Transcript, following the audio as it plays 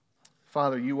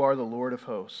Father, you are the Lord of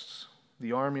hosts,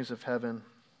 the armies of heaven.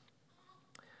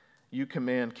 You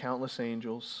command countless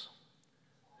angels,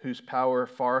 whose power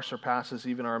far surpasses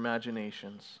even our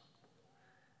imaginations.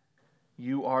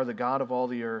 You are the God of all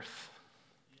the earth,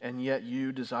 and yet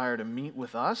you desire to meet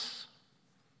with us,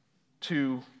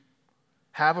 to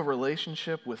have a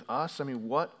relationship with us. I mean,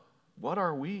 what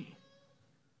are we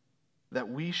that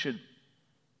we should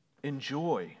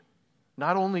enjoy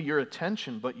not only your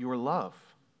attention, but your love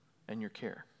and your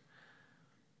care?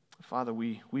 Father,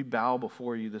 we bow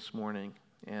before you this morning,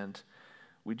 and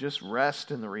we just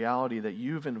rest in the reality that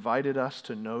you've invited us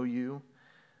to know you,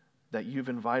 that you've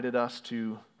invited us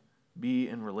to be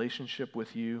in relationship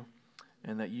with you,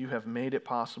 and that you have made it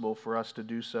possible for us to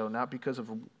do so, not because of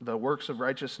the works of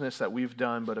righteousness that we've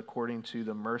done, but according to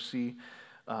the mercy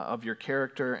of your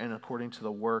character and according to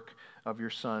the work of your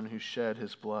Son who shed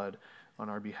his blood on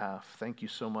our behalf. Thank you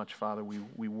so much, Father.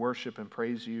 We worship and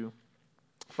praise you.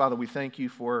 Father, we thank you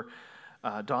for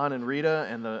Don and Rita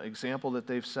and the example that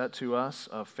they've set to us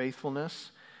of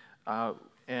faithfulness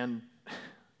and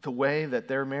the way that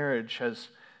their marriage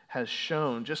has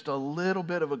shown just a little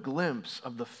bit of a glimpse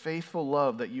of the faithful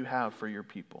love that you have for your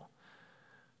people.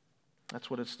 That's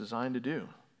what it's designed to do.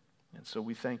 And so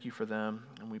we thank you for them,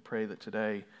 and we pray that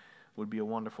today would be a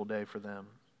wonderful day for them.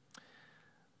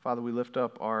 Father, we lift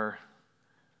up our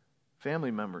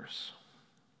family members,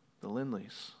 the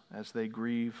Lindleys, as they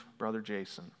grieve Brother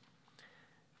Jason.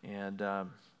 And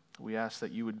we ask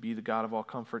that you would be the God of all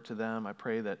comfort to them. I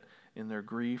pray that in their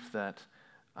grief that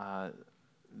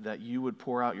you would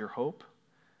pour out your hope,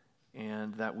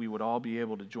 and that we would all be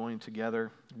able to join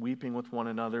together, weeping with one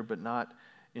another, but not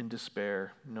in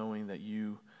despair, knowing that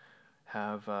you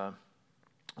have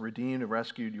redeemed and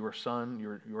rescued your son,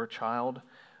 your child,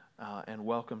 and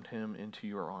welcomed him into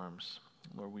your arms.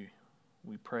 Lord,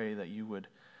 we pray that you would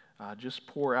just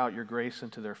pour out your grace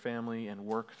into their family and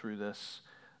work through this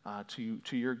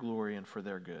to your glory and for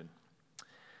their good. And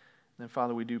then,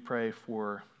 Father, we do pray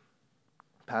for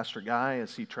Pastor Guy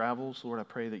as he travels. Lord, I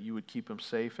pray that you would keep him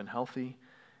safe and healthy,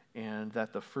 and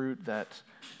that the fruit that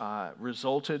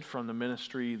resulted from the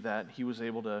ministry that he was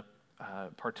able to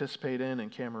participate in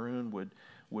Cameroon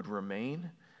would remain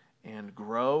and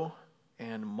grow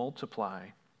and multiply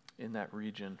in that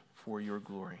region for your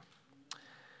glory.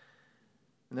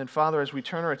 And then, Father, as we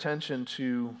turn our attention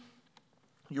to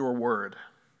your word,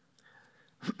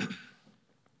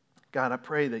 God, I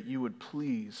pray that you would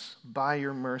please, by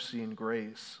your mercy and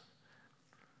grace,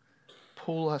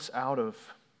 pull us out of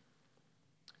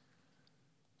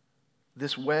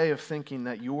this way of thinking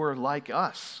that you're like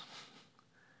us,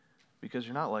 because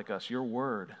you're not like us. Your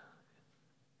word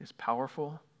is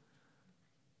powerful,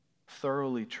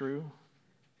 thoroughly true,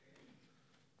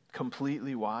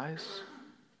 completely wise.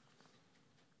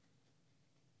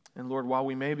 And Lord, while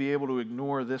we may be able to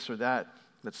ignore this or that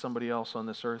somebody else on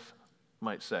this earth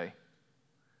might say,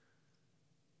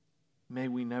 may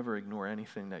we never ignore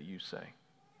anything that you say.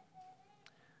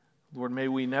 Lord, may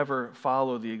we never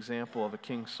follow the example of a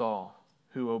King Saul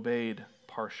who obeyed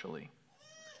partially.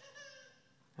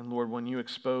 And Lord, when you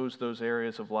expose those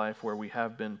areas of life where we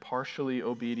have been partially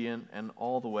obedient and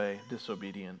all the way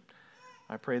disobedient,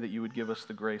 I pray that you would give us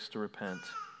the grace to repent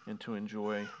and to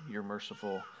enjoy your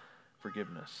merciful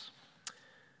forgiveness.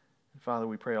 And Father,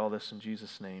 we pray all this in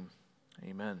Jesus' name.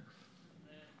 Amen.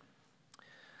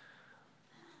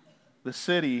 The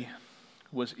city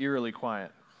was eerily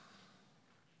quiet.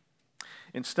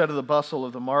 Instead of the bustle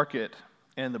of the market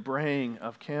and the braying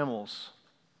of camels,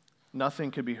 nothing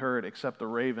could be heard except the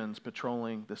ravens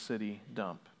patrolling the city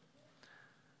dump.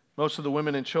 Most of the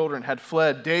women and children had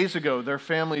fled days ago, their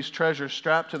families' treasures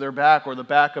strapped to their back or the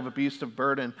back of a beast of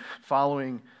burden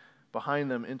following behind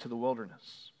them into the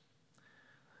wilderness.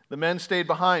 The men stayed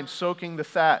behind, soaking the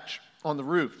thatch on the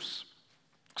roofs,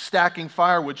 stacking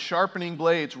firewood, sharpening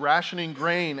blades, rationing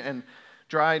grain and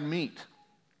dried meat.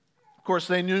 Of course,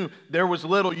 they knew there was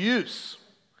little use.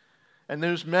 And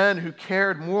those men who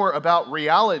cared more about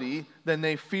reality than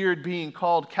they feared being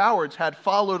called cowards had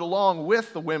followed along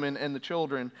with the women and the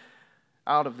children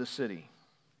out of the city.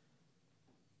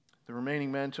 The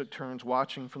remaining men took turns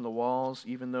watching from the walls,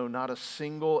 even though not a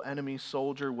single enemy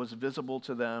soldier was visible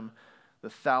to them. The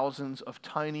thousands of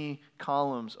tiny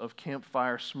columns of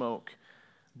campfire smoke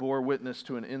bore witness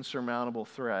to an insurmountable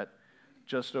threat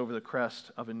just over the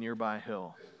crest of a nearby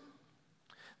hill.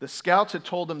 The scouts had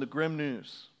told them the grim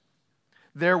news.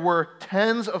 There were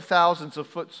tens of thousands of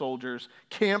foot soldiers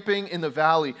camping in the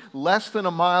valley less than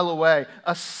a mile away,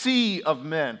 a sea of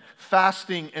men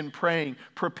fasting and praying,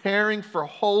 preparing for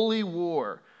holy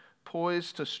war,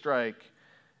 poised to strike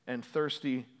and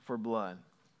thirsty for blood.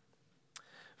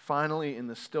 Finally, in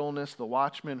the stillness, the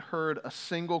watchman heard a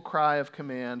single cry of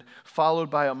command, followed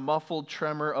by a muffled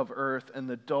tremor of earth and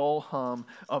the dull hum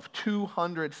of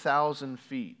 200,000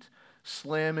 feet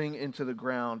slamming into the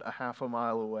ground a half a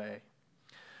mile away.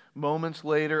 Moments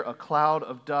later, a cloud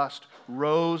of dust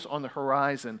rose on the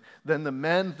horizon. Then the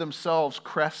men themselves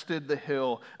crested the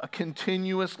hill, a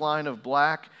continuous line of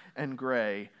black and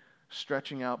gray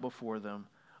stretching out before them,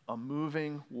 a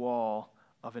moving wall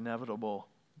of inevitable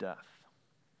death.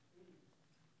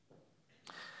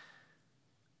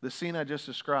 The scene I just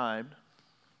described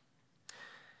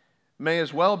may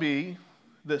as well be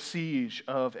the siege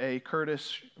of a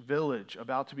Kurdish village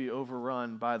about to be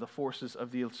overrun by the forces of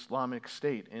the Islamic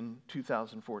State in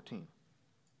 2014.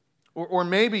 Or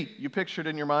maybe you pictured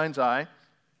in your mind's eye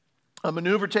a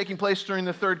maneuver taking place during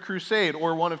the Third Crusade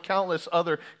or one of countless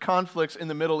other conflicts in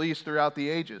the Middle East throughout the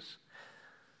ages.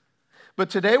 But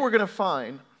today we're going to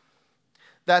find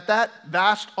that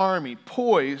vast army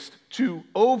poised to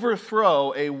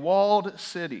overthrow a walled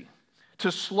city,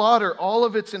 to slaughter all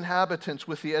of its inhabitants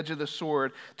with the edge of the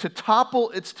sword, to topple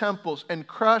its temples and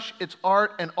crush its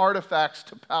art and artifacts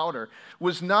to powder,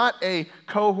 was not a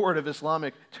cohort of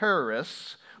Islamic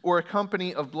terrorists or a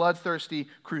company of bloodthirsty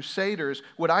crusaders.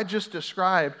 What I just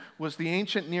described was the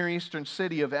ancient Near Eastern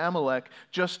city of Amalek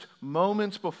just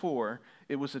moments before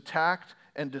it was attacked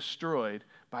and destroyed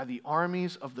by the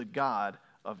armies of the God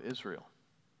of Israel.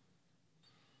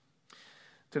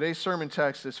 Today's sermon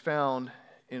text is found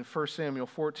in 1 Samuel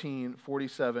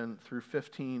 14:47 through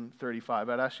 15:35.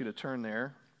 I'd ask you to turn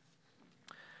there,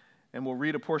 and we'll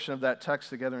read a portion of that text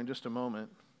together in just a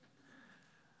moment.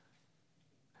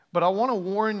 But I want to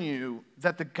warn you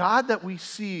that the God that we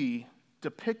see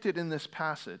depicted in this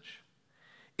passage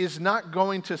is not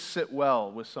going to sit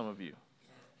well with some of you.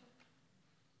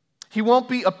 He won't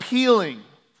be appealing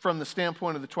from the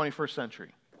standpoint of the 21st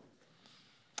century.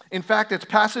 In fact, it's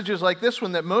passages like this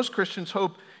one that most Christians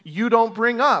hope you don't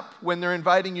bring up when they're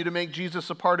inviting you to make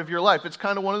Jesus a part of your life. It's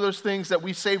kind of one of those things that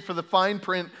we save for the fine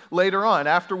print later on,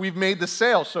 after we've made the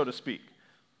sale, so to speak.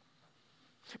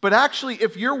 But actually,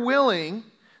 if you're willing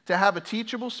to have a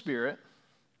teachable spirit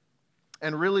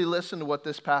and really listen to what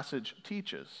this passage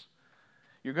teaches,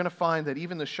 you're going to find that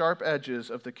even the sharp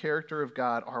edges of the character of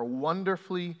God are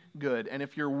wonderfully good. And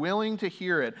if you're willing to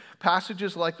hear it,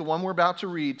 passages like the one we're about to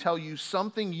read tell you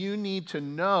something you need to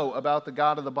know about the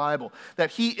God of the Bible,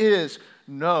 that He is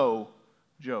no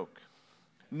joke,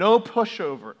 no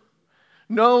pushover,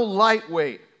 no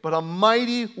lightweight, but a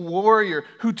mighty warrior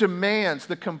who demands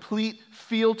the complete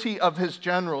fealty of His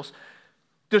generals,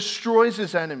 destroys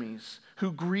His enemies,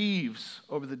 who grieves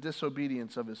over the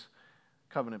disobedience of His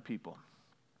covenant people.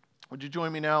 Would you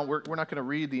join me now? We're not going to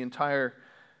read the entire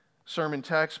sermon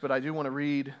text, but I do want to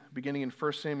read beginning in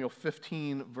 1 Samuel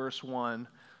 15, verse 1.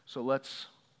 So let's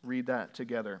read that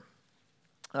together.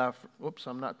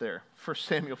 I'm not there. 1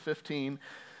 Samuel 15,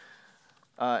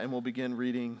 and we'll begin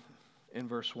reading in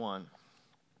verse 1.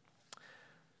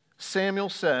 Samuel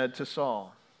said to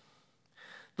Saul,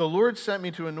 "The Lord sent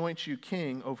me to anoint you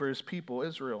king over His people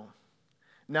Israel.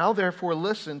 Now therefore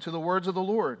listen to the words of the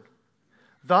Lord.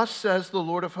 Thus says the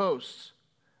Lord of hosts,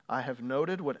 I have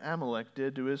noted what Amalek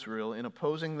did to Israel in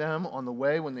opposing them on the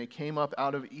way when they came up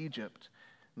out of Egypt.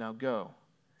 Now go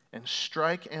and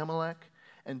strike Amalek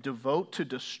and devote to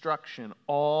destruction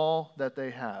all that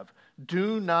they have.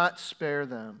 Do not spare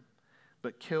them,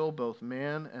 but kill both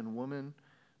man and woman,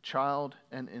 child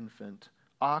and infant,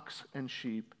 ox and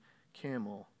sheep,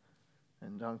 camel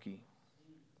and donkey."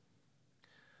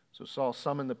 So Saul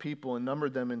summoned the people and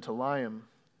numbered them in Telaim,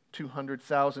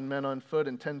 200,000 men on foot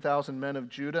and 10,000 men of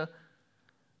Judah.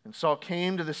 And Saul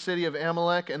came to the city of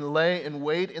Amalek and lay in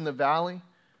wait in the valley.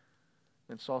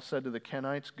 And Saul said to the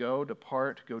Kenites,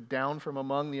 depart, go down from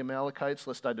among the Amalekites,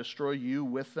 lest I destroy you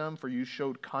with them, for you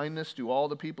showed kindness to all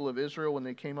the people of Israel when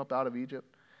they came up out of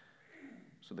Egypt.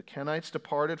 So the Kenites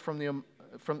departed from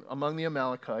among the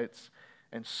Amalekites,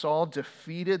 and Saul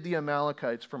defeated the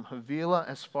Amalekites from Havilah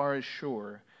as far as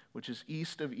Shur, which is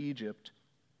east of Egypt.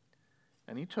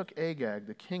 And he took Agag,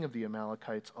 the king of the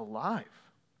Amalekites, alive,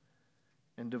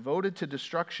 and devoted to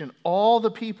destruction all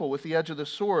the people with the edge of the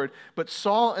sword. But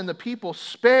Saul and the people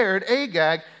spared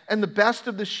Agag and the best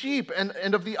of the sheep and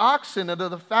of the oxen and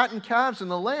of the fattened calves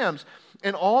and the lambs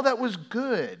and all that was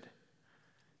good,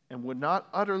 and would not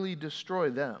utterly destroy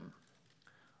them.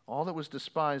 All that was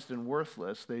despised and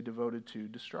worthless they devoted to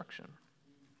destruction.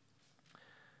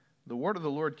 The word of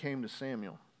the Lord came to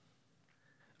Samuel.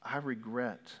 I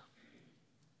regret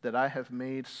that I have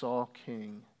made Saul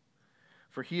king,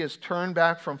 for he has turned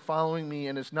back from following me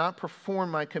and has not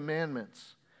performed my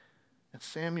commandments. And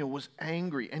Samuel was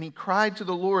angry, and he cried to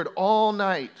the Lord all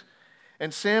night.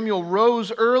 And Samuel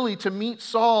rose early to meet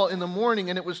Saul in the morning,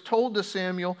 and it was told to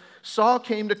Samuel, Saul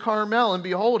came to Carmel, and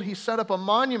behold, he set up a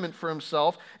monument for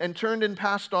himself, and turned and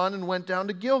passed on and went down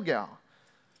to Gilgal.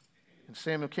 And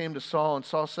Samuel came to Saul, and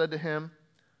Saul said to him,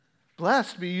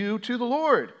 Blessed be you to the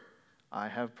Lord. I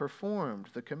have performed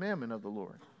the commandment of the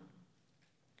Lord.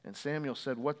 And Samuel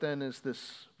said, What then is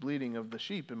this bleating of the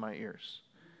sheep in my ears,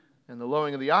 and the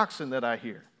lowing of the oxen that I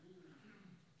hear?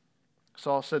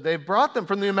 Saul said, They've brought them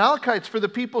from the Amalekites, for the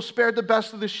people spared the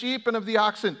best of the sheep and of the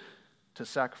oxen to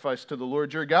sacrifice to the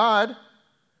Lord your God,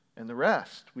 and the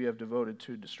rest we have devoted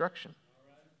to destruction.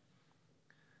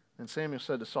 Then Samuel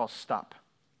said to Saul, Stop.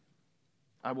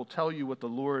 I will tell you what the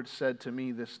Lord said to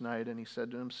me this night. And he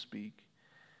said to him, Speak.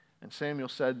 And Samuel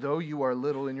said, Though you are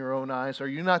little in your own eyes, are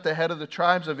you not the head of the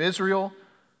tribes of Israel?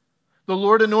 The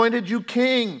Lord anointed you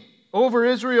king over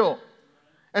Israel.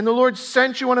 And the Lord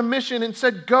sent you on a mission and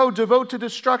said, Go, devote to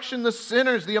destruction the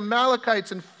sinners, the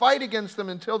Amalekites, and fight against them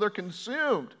until they're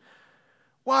consumed.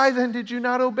 Why then did you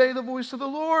not obey the voice of the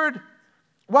Lord?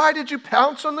 Why did you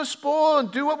pounce on the spoil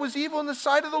and do what was evil in the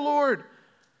sight of the Lord?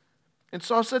 And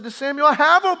Saul said to Samuel, I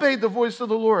have obeyed the voice of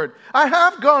the Lord. I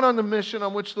have gone on the mission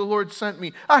on which the Lord sent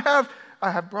me. I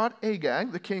have brought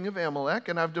Agag, the king of Amalek,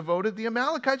 and I've devoted the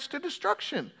Amalekites to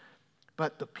destruction.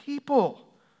 But the people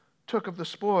took of the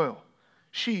spoil,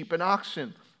 sheep and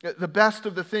oxen, the best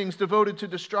of the things devoted to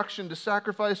destruction, to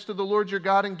sacrifice to the Lord your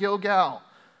God in Gilgal.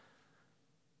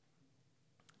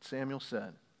 Samuel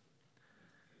said,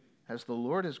 Has the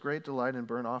Lord his great delight in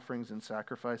burnt offerings and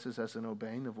sacrifices as in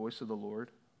obeying the voice of the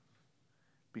Lord?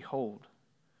 Behold,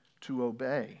 to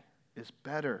obey is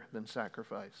better than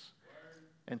sacrifice,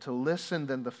 and to listen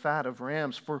than the fat of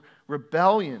rams. For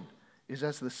rebellion is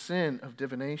as the sin of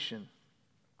divination,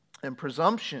 and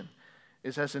presumption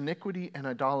is as iniquity and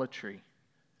idolatry.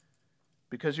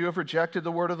 Because you have rejected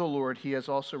the word of the Lord, he has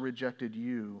also rejected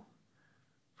you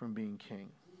from being king.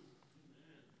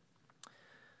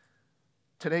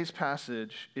 Today's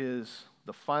passage is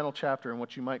the final chapter in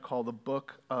what you might call the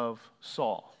book of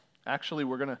Saul. Actually,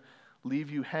 we're going to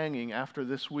leave you hanging after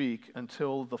this week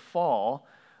until the fall,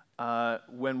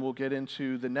 when we'll get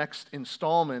into the next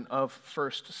installment of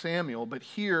 1 Samuel. But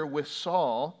here with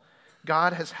Saul,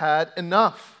 God has had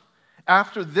enough.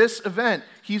 After this event,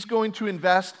 he's going to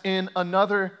invest in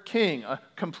another king, a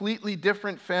completely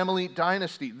different family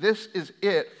dynasty. This is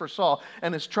it for Saul.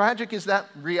 And as tragic as that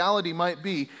reality might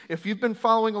be, if you've been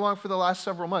following along for the last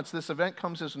several months, this event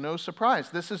comes as no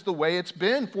surprise. This is the way it's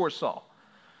been for Saul.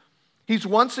 He's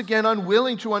once again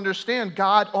unwilling to understand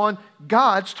God on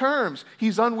God's terms.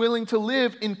 He's unwilling to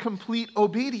live in complete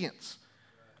obedience.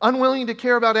 Unwilling to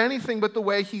care about anything but the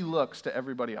way he looks to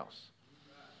everybody else.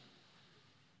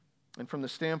 And from the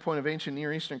standpoint of ancient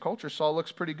Near Eastern culture, Saul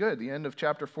looks pretty good. The end of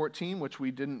chapter 14, which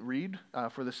we didn't read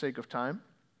for the sake of time,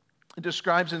 it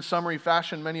describes in summary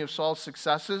fashion many of Saul's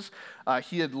successes.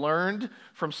 He had learned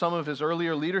from some of his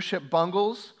earlier leadership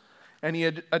bungles, and he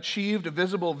had achieved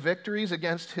visible victories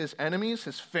against his enemies.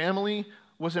 His family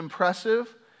was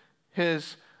impressive.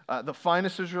 The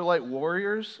finest Israelite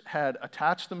warriors had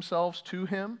attached themselves to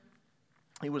him.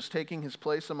 He was taking his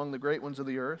place among the great ones of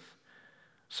the earth.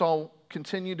 Saul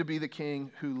continued to be the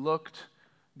king who looked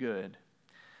good.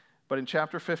 But in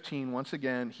chapter 15, once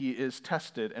again, he is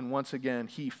tested, and once again,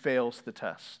 he fails the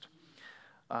test.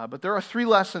 But there are 3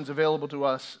 lessons available to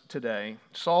us today.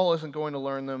 Saul isn't going to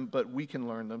learn them, but we can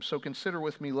learn them. So consider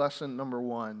with me lesson number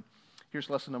 1. Here's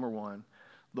lesson number 1.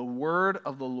 The word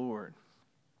of the Lord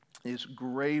is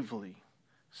gravely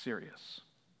serious.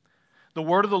 The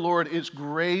word of the Lord is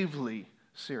gravely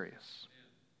serious.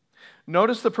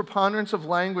 Notice the preponderance of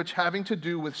language having to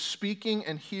do with speaking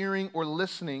and hearing or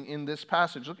listening in this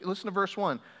passage. Listen to verse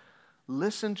 1.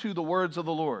 Listen to the words of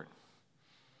the Lord.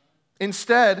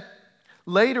 Instead,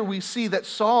 later we see that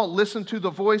Saul listened to the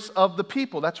voice of the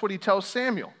people. That's what he tells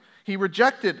Samuel. He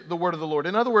rejected the word of the Lord.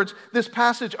 In other words, this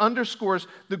passage underscores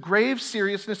the grave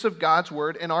seriousness of God's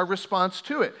word and our response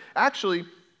to it. Actually,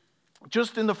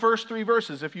 just in the first 3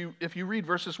 verses, if you read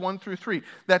verses 1 through 3,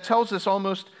 that tells us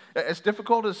almost, as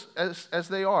difficult as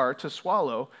they are to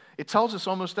swallow, it tells us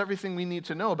almost everything we need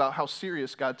to know about how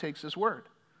serious God takes his word.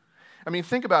 I mean,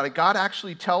 think about it. God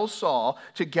actually tells Saul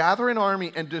to gather an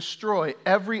army and destroy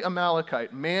every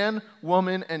Amalekite, man,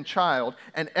 woman, and child,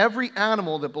 and every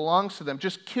animal that belongs to them.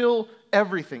 Just kill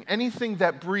everything, anything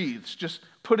that breathes. Just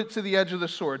put it to the edge of the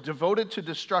sword, devote it to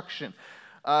destruction.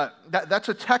 That's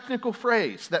a technical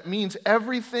phrase that means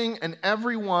everything and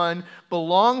everyone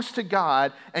belongs to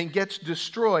God and gets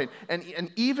destroyed.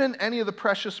 And even any of the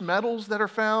precious metals that are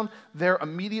found, they're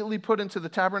immediately put into the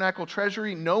tabernacle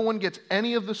treasury. No one gets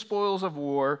any of the spoils of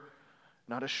war.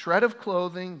 Not a shred of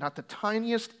clothing, not the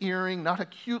tiniest earring, not a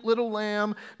cute little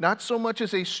lamb, not so much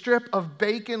as a strip of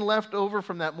bacon left over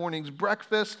from that morning's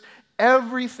breakfast.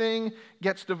 Everything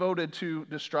gets devoted to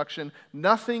destruction.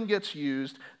 Nothing gets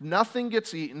used. Nothing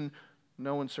gets eaten.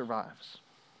 No one survives.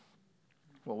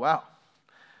 Well, wow.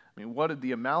 I mean, what did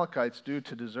the Amalekites do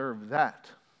to deserve that?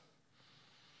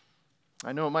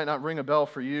 I know it might not ring a bell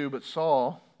for you, but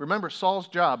Saul, remember Saul's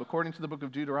job, according to the book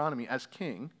of Deuteronomy, as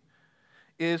king,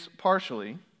 is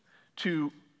partially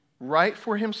to write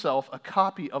for himself a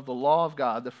copy of the law of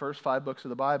God, the first 5 books of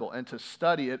the Bible, and to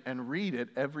study it and read it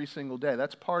every single day.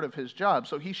 That's part of his job.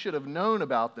 So he should have known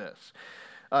about this.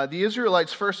 The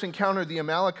Israelites first encountered the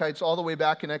Amalekites all the way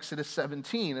back in Exodus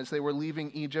 17 as they were leaving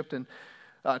Egypt and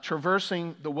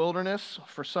traversing the wilderness.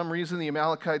 For some reason, the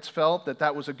Amalekites felt that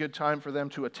that was a good time for them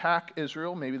to attack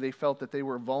Israel. Maybe they felt that they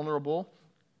were vulnerable,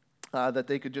 that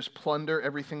they could just plunder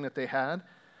everything that they had.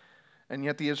 And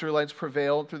yet the Israelites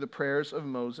prevailed through the prayers of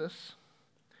Moses.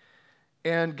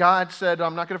 And God said,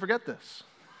 I'm not going to forget this.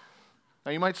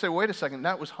 Now you might say, wait a second,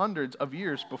 that was hundreds of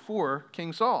years before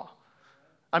King Saul.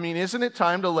 I mean, isn't it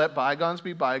time to let bygones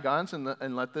be bygones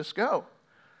and let this go?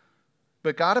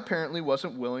 But God apparently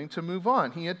wasn't willing to move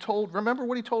on. He had told, remember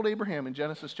what he told Abraham in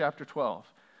Genesis chapter 12.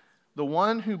 The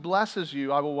one who blesses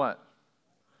you, I will what?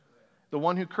 The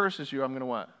one who curses you, I'm going to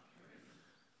what?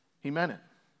 He meant it.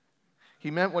 He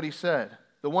meant what he said.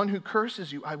 The one who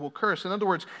curses you, I will curse. In other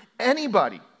words,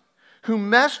 anybody who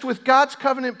messed with God's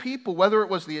covenant people, whether it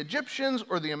was the Egyptians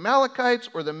or the Amalekites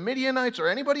or the Midianites or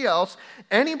anybody else,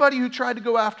 anybody who tried to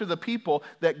go after the people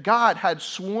that God had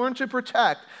sworn to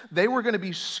protect, they were going to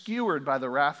be skewered by the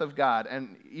wrath of God.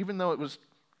 And even though it was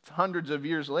hundreds of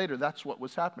years later, that's what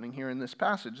was happening here in this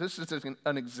passage. This is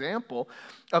an example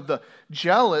of the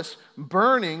jealous,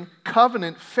 burning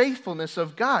covenant faithfulness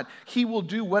of God. He will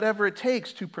do whatever it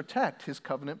takes to protect his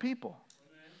covenant people.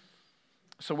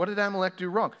 So what did Amalek do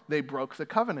wrong? They broke the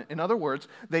covenant. In other words,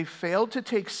 they failed to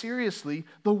take seriously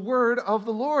the word of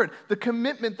the Lord, the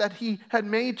commitment that he had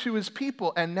made to his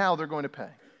people, and now they're going to pay.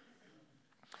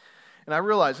 And I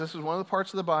realize this is one of the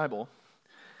parts of the Bible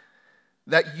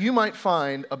that you might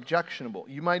find objectionable.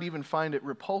 You might even find it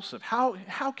repulsive. How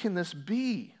can this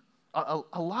be?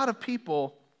 A lot of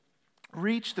people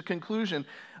reach the conclusion,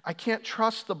 I can't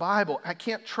trust the Bible. I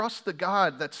can't trust the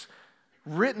God that's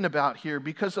written about here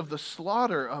because of the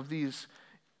slaughter of these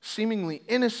seemingly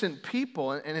innocent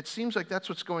people. And it seems like that's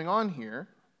what's going on here.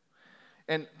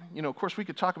 And, of course, we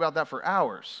could talk about that for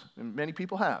hours, and many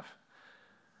people have.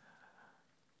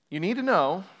 You need to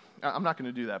know, I'm not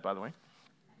going to do that, by the way.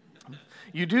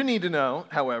 You do need to know,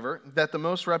 however, that the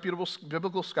most reputable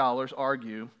biblical scholars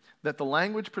argue that the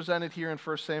language presented here in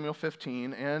 1 Samuel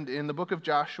 15 and in the book of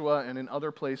Joshua and in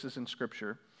other places in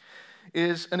Scripture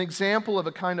is an example of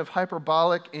a kind of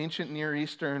hyperbolic ancient Near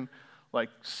Eastern, like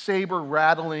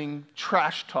saber-rattling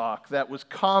trash talk that was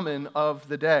common of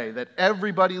the day, that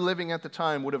everybody living at the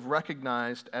time would have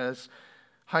recognized as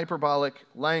hyperbolic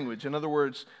language. In other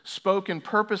words, spoken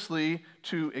purposely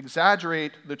to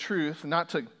exaggerate the truth, not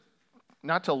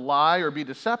to lie or be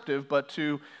deceptive, but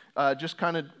to just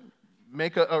kind of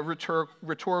make a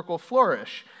rhetorical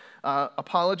flourish.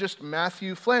 Apologist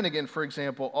Matthew Flanagan, for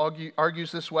example,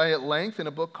 argues this way at length in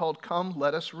a book called Come,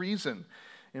 Let Us Reason,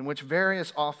 in which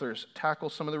various authors tackle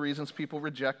some of the reasons people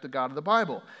reject the God of the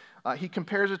Bible. He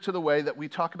compares it to the way that we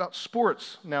talk about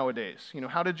sports nowadays.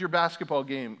 How did your basketball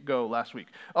game go last week?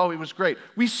 Oh, it was great.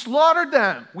 We slaughtered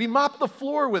them. We mopped the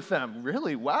floor with them.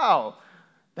 Really? Wow.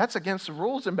 That's against the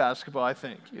rules in basketball, I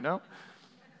think,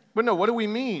 But no, what do we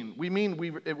mean? We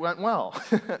mean it went well.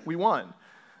 We won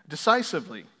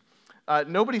decisively.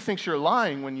 Nobody thinks you're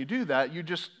lying when you do that.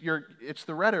 It's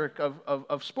the rhetoric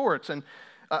of sports.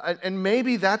 And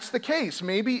maybe that's the case.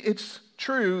 Maybe it's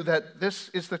true that this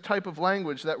is the type of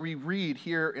language that we read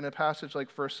here in a passage like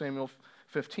 1 Samuel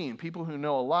 15. People who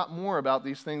know a lot more about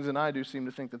these things than I do seem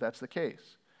to think that that's the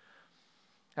case.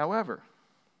 However,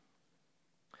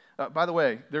 by the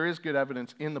way, there is good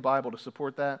evidence in the Bible to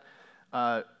support that.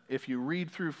 If you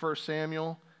read through 1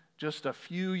 Samuel, just a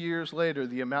few years later,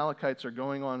 the Amalekites are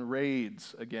going on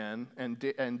raids again, and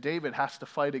David has to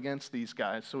fight against these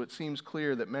guys, so it seems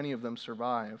clear that many of them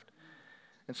survived.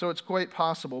 And so it's quite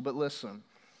possible, but listen,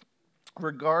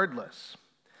 regardless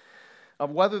of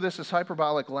whether this is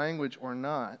hyperbolic language or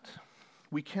not,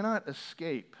 we cannot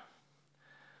escape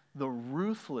the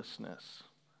ruthlessness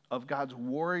of God's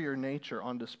warrior nature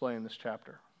on display in this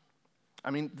chapter.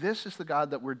 I mean, this is the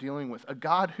God that we're dealing with, a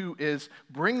God who is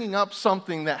bringing up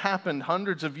something that happened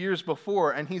hundreds of years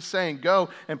before, and he's saying, go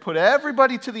and put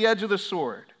everybody to the edge of the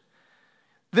sword.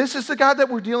 This is the God that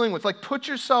we're dealing with. Like, put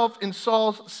yourself in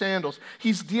Saul's sandals.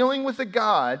 He's dealing with a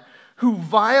God who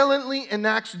violently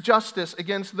enacts justice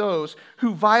against those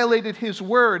who violated his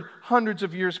word hundreds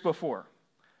of years before.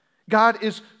 God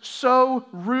is so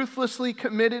ruthlessly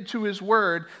committed to his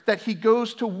word that he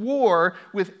goes to war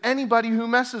with anybody who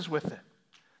messes with it.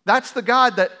 That's the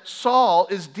God that Saul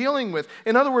is dealing with.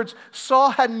 In other words,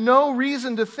 Saul had no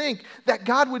reason to think that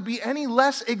God would be any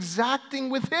less exacting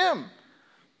with him.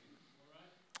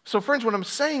 So friends, what I'm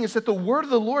saying is that the word of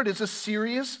the Lord is a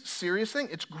serious, serious thing.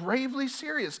 It's gravely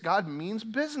serious. God means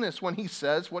business when he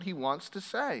says what he wants to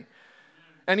say.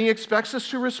 And he expects us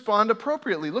to respond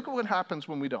appropriately. Look at what happens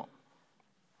when we don't.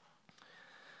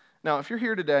 Now, if you're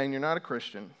here today and you're not a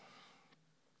Christian,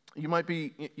 you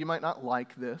might not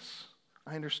like this.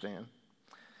 I understand.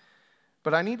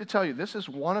 But I need to tell you, this is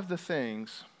one of the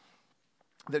things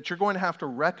that you're going to have to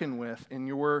reckon with in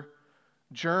your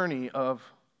journey of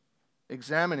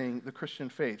examining the Christian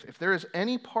faith. If there is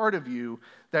any part of you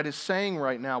that is saying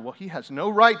right now, well, he has no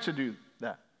right to do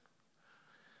that,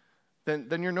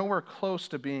 then you're nowhere close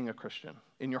to being a Christian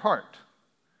in your heart.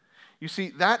 You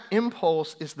see, that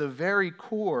impulse is the very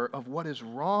core of what is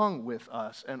wrong with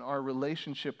us and our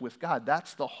relationship with God.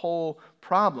 That's the whole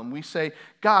problem. We say,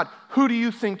 God, who do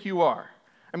you think you are?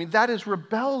 I mean, that is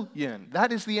rebellion.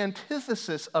 That is the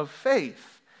antithesis of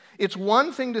faith. It's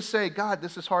one thing to say, God,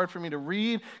 this is hard for me to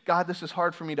read. God, this is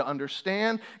hard for me to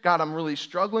understand. God, I'm really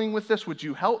struggling with this. Would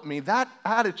you help me? That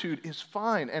attitude is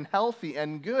fine and healthy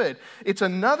and good. It's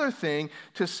another thing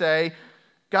to say,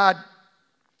 God,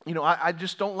 I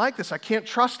just don't like this. I can't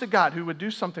trust a God who would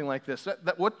do something like this.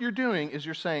 What you're doing is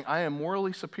you're saying, I am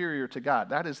morally superior to God.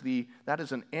 That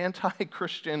is an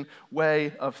anti-Christian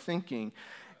way of thinking.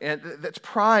 And that's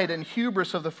pride and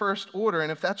hubris of the first order.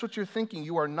 And if that's what you're thinking,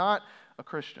 you are not a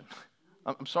Christian.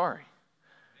 I'm sorry.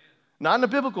 Not in a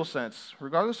biblical sense,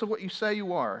 regardless of what you say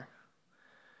you are.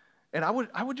 And I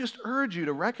would just urge you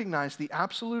to recognize the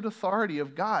absolute authority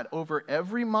of God over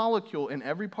every molecule in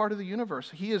every part of the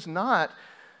universe. He is not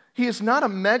a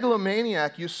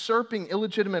megalomaniac usurping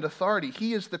illegitimate authority.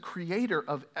 He is the creator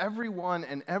of everyone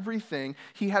and everything.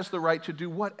 He has the right to do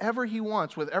whatever he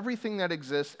wants with everything that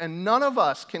exists, and none of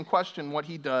us can question what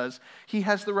he does. He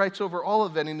has the rights over all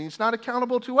of it, and he's not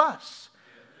accountable to us.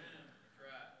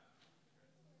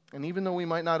 And even though we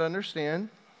might not understand,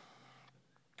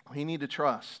 we need to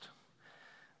trust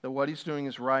that what he's doing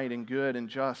is right and good and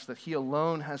just, that he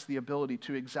alone has the ability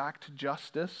to exact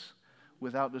justice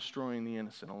without destroying the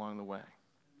innocent along the way.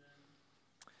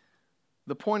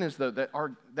 The point is, though,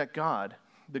 that God,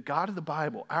 the God of the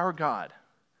Bible, our God,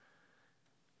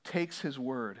 takes his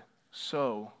word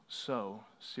so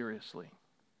seriously.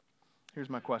 Here's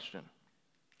my question.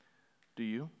 Do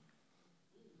you?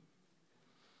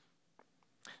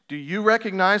 Do you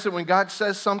recognize that when God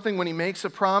says something, when he makes a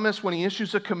promise, when he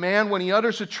issues a command, when he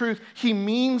utters a truth, he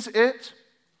means it?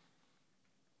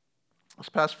 This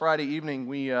past Friday evening,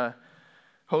 we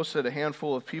hosted a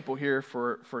handful of people here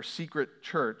for Secret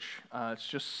Church. It's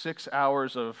just 6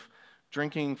 hours of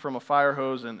drinking from a fire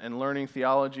hose and learning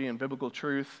theology and biblical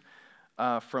truth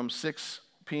from 6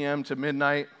 p.m. to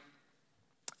midnight.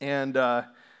 And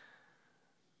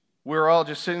we were all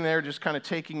just sitting there just kind of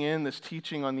taking in this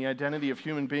teaching on the identity of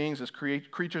human beings as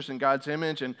creatures in God's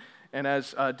image. And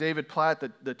as David Platt,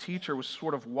 the teacher, was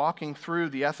sort of walking through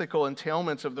the ethical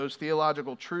entailments of those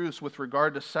theological truths with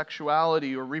regard to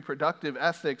sexuality or reproductive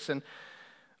ethics, and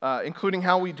including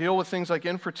how we deal with things like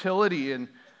infertility and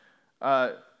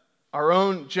our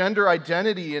own gender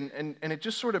identity, and it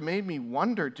just sort of made me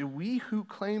wonder, do we who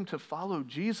claim to follow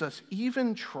Jesus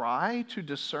even try to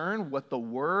discern what the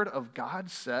Word of God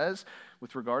says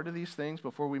with regard to these things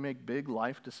before we make big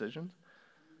life decisions?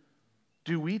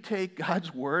 Do we take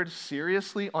God's Word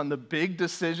seriously on the big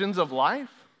decisions of life?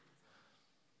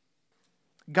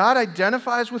 God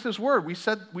identifies with his Word. We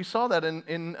saw that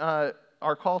in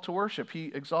our call to worship.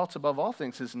 He exalts above all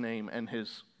things his name and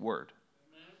his Word.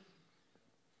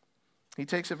 He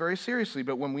takes it very seriously,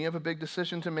 but when we have a big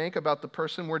decision to make about the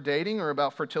person we're dating or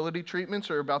about fertility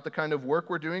treatments or about the kind of work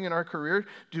we're doing in our career,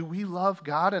 do we love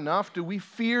God enough? Do we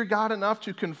fear God enough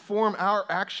to conform our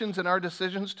actions and our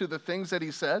decisions to the things that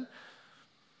he said?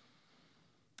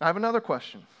 I have another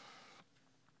question.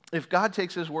 If God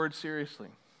takes his word seriously,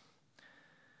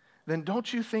 then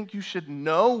don't you think you should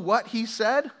know what he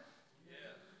said? Yes.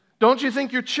 Don't you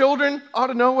think your children ought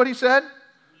to know what he said?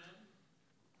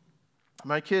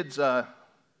 My kids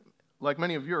like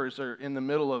many of yours, are in the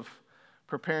middle of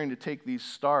preparing to take these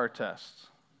STAR tests.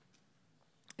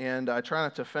 And I try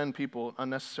not to offend people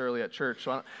unnecessarily at church,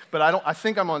 but I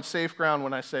think I'm on safe ground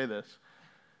when I say this.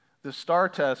 The STAR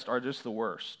tests are just the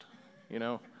worst, you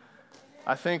know.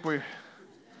 I think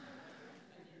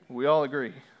we all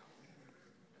agree.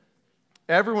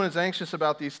 Everyone is anxious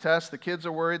about these tests. The kids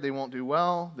are worried they won't do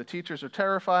well. The teachers are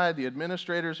terrified. The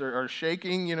administrators are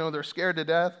shaking. You know, they're scared to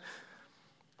death.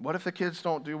 What if the kids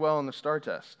don't do well in the STAR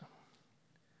test?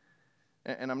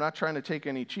 And I'm not trying to take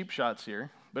any cheap shots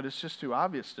here, but it's just too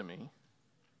obvious to me.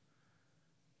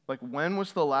 Like, when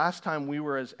was the last time we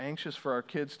were as anxious for our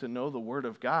kids to know the Word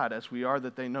of God as we are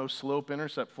that they know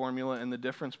slope-intercept formula and the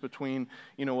difference between,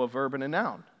 you know, a verb and a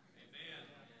noun?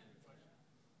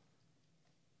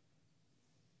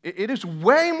 It is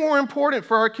way more important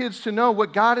for our kids to know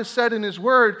what God has said in His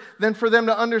Word than for them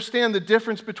to understand the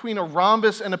difference between a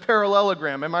rhombus and a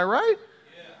parallelogram. Am I right?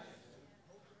 Yeah.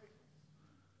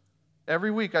 Every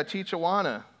week I teach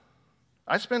Awana.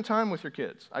 I spend time with your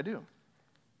kids. I do.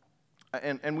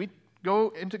 And we go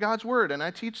into God's Word, and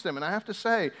I teach them. And I have to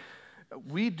say,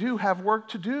 we do have work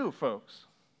to do, folks.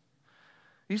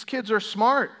 These kids are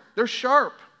smart. They're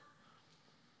sharp.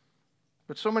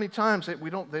 But so many times they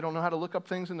don't know how to look up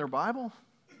things in their Bible.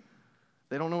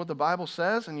 They don't know what the Bible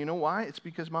says, and you know why? It's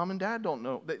because mom and dad don't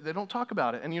know. They don't talk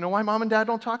about it. And you know why mom and dad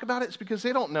don't talk about it? It's because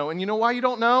they don't know. And you know why you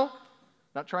don't know?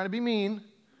 Not trying to be mean.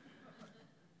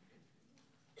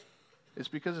 It's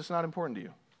because it's not important to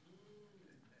you.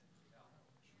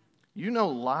 You know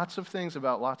lots of things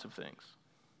about lots of things.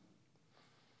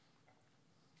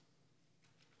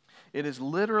 It has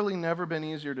literally never been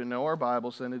easier to know our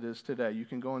Bibles than it is today. You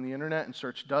can go on the internet and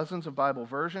search dozens of Bible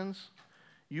versions.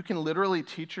 You can literally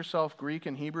teach yourself Greek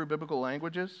and Hebrew biblical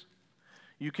languages.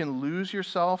 You can lose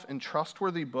yourself in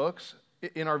trustworthy books.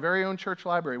 In our very own church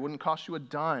library, it wouldn't cost you a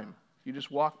dime. You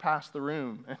just walk past the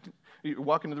room, and you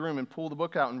walk into the room and pull the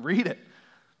book out and read it.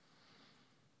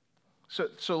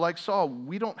 So like Saul,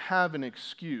 we don't have an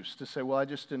excuse to say, well, I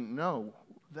just didn't know.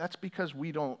 That's because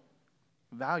we don't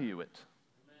value it.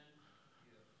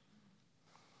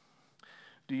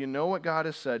 Do you know what God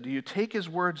has said? Do you take His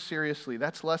word seriously?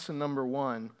 That's lesson number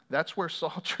 1. That's where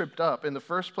Saul tripped up. In the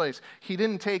first place, he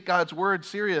didn't take God's word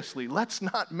seriously. Let's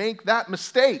not make that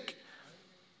mistake.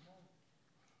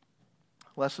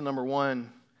 Lesson number 1,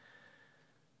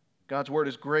 God's word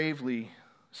is gravely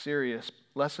serious.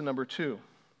 Lesson number 2,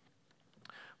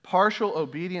 partial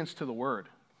obedience to the word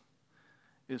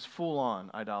is full-on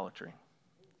idolatry.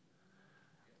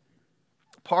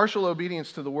 Partial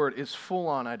obedience to the word is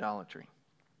full-on idolatry.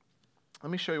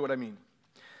 Let me show you what I mean.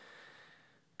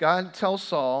 God tells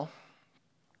Saul,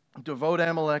 devote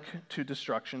Amalek to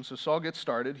destruction. So Saul gets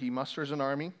started. He musters an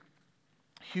army,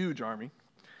 huge army.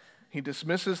 He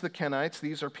dismisses the Kenites.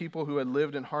 These are people who had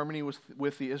lived in harmony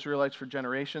with the Israelites for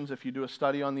generations. If you do a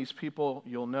study on these people,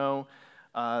 you'll know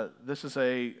this is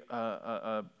a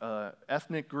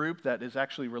ethnic group that is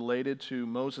actually related to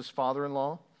Moses'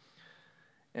 father-in-law.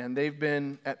 And they've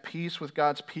been at peace with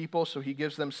God's people, so He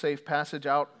gives them safe passage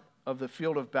out of the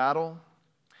field of battle.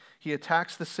 He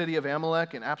attacks the city of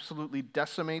Amalek and absolutely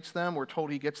decimates them. We're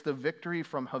told he gets the victory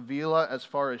from Havilah as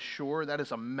far as Shur. That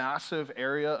is a massive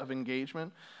area of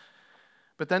engagement.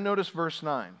 But then notice verse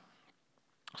 9.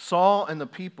 Saul and the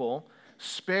people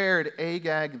spared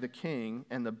Agag the king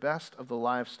and the best of the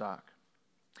livestock.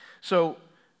 So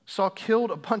Saul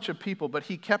killed a bunch of people, but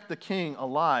he kept the king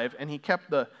alive, and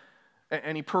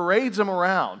he parades him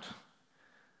around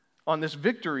on this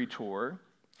victory tour.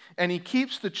 And he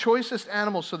keeps the choicest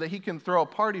animals so that he can throw a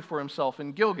party for himself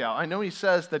in Gilgal. I know he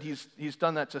says that he's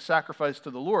done that to sacrifice to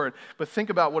the Lord, but think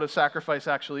about what a sacrifice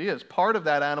actually is. Part of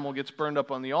that animal gets burned up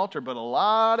on the altar, but a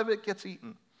lot of it gets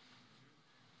eaten.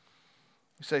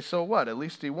 You say, so what? At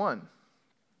least he won.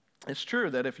 It's true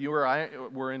that if you or I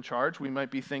were in charge, we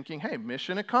might be thinking, hey,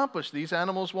 mission accomplished. These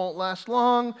animals won't last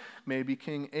long. Maybe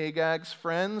King Agag's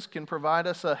friends can provide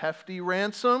us a hefty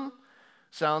ransom.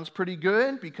 Sounds pretty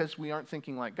good because we aren't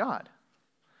thinking like God.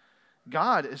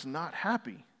 God is not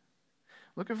happy.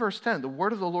 Look at verse 10. The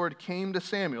word of the Lord came to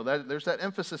Samuel. There's that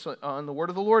emphasis on the word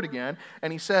of the Lord again.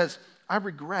 And he says, I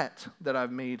regret that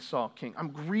I've made Saul king. I'm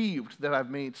grieved that I've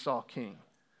made Saul king.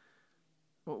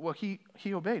 Well, he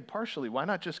obeyed partially. Why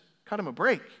not just cut him a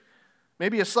break?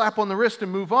 Maybe a slap on the wrist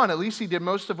and move on. At least he did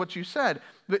most of what you said.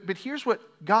 But here's what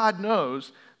God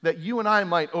knows that you and I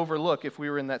might overlook if we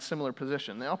were in that similar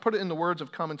position. Now, I'll put it in the words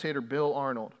of commentator Bill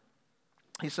Arnold.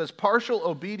 He says, partial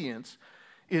obedience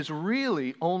is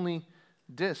really only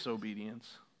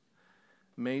disobedience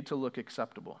made to look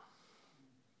acceptable.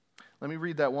 Let me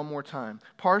read that one more time.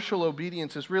 Partial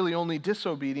obedience is really only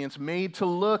disobedience made to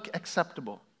look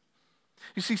acceptable.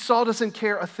 You see, Saul doesn't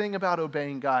care a thing about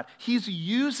obeying God. He's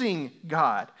using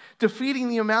God. Defeating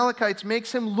the Amalekites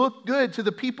makes him look good to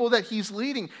the people that he's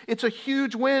leading. It's a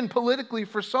huge win politically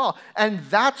for Saul, and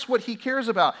that's what he cares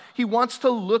about. He wants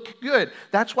to look good.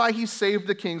 That's why he saved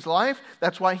the king's life.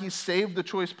 That's why he saved the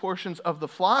choice portions of the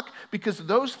flock, because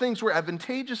those things were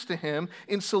advantageous to him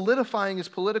in solidifying his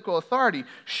political authority.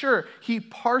 Sure, he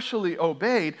partially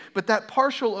obeyed, but that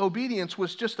partial obedience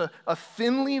was just a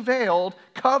thinly veiled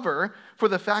cover for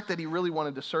the fact that he really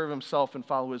wanted to serve himself and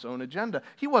follow his own agenda.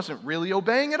 He wasn't really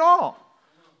obeying at all.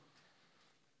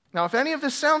 Now, if any of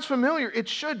this sounds familiar, it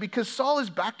should, because Saul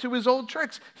is back to his old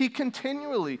tricks. He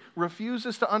continually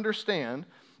refuses to understand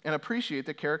and appreciate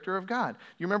the character of God.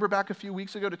 You remember back a few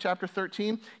weeks ago to chapter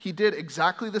 13? He did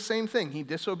exactly the same thing. He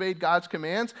disobeyed God's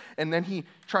commands, and then he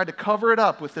tried to cover it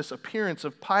up with this appearance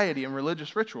of piety and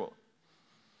religious ritual.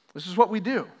 This is what we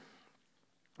do.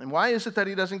 And why is it that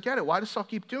he doesn't get it? Why does Saul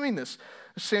keep doing this?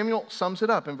 Samuel sums it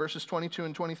up in verses 22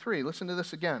 and 23. Listen to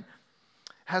this again.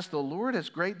 Has the Lord as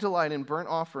great delight in burnt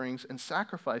offerings and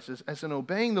sacrifices as in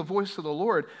obeying the voice of the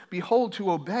Lord? Behold,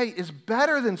 to obey is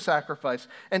better than sacrifice,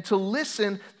 and to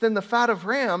listen than the fat of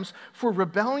rams, for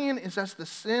rebellion is as the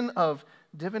sin of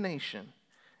divination,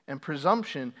 and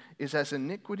presumption is as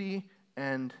iniquity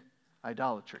and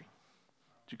idolatry.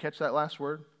 Did you catch that last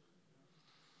word?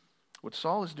 What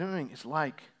Saul is doing is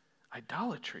like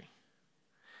idolatry.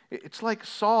 It's like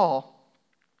Saul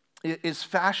is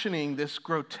fashioning this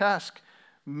grotesque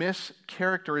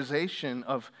mischaracterization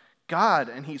of God,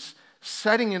 and he's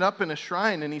setting it up in a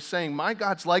shrine, and he's saying, my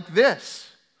God's like this.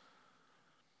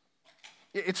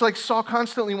 It's like Saul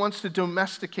constantly wants to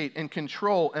domesticate and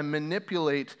control and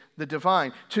manipulate the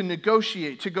divine, to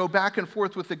negotiate, to go back and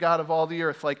forth with the God of all the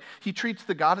earth. Like he treats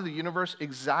the God of the universe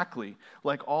exactly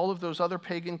like all of those other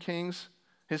pagan kings,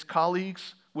 his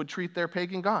colleagues, would treat their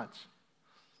pagan gods.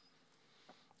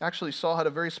 Actually, Saul had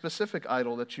a very specific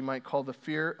idol that you might call the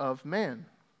fear of man.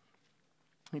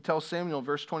 He tells Samuel,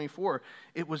 verse 24,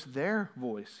 it was their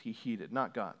voice he heeded,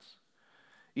 not God's.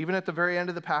 Even at the very end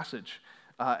of the passage,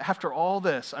 after all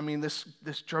this,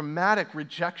 this dramatic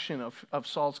rejection of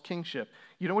Saul's kingship,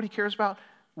 you know what he cares about?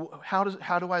 How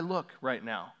do I look right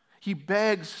now? He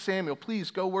begs Samuel,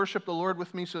 please go worship the Lord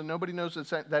with me so nobody knows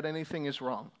that anything is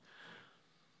wrong.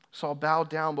 Saul bowed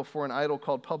down before an idol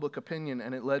called public opinion,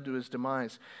 and it led to his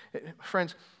demise.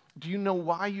 Friends, do you know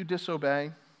why you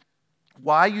disobey?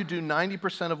 Why you do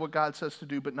 90% of what God says to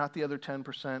do, but not the other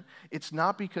 10%? It's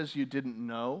not because you didn't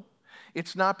know.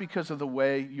 It's not because of the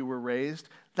way you were raised.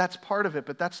 That's part of it,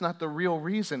 but that's not the real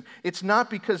reason. It's not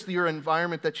because of your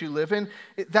environment that you live in.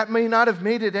 That may not have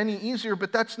made it any easier,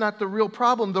 but that's not the real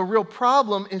problem. The real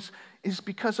problem is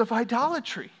because of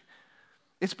idolatry.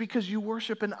 It's because you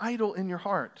worship an idol in your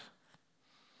heart.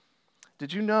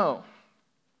 Did you know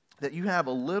that you have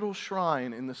a little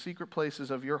shrine in the secret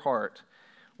places of your heart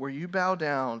where you bow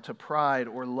down to pride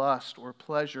or lust or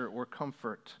pleasure or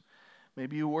comfort?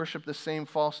 Maybe you worship the same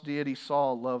false deity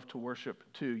Saul loved to worship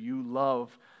too. You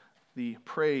love the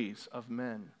praise of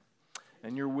men,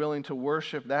 and you're willing to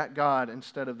worship that God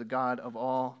instead of the God of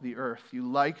all the earth.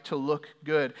 You like to look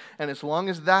good, and as long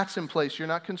as that's in place, you're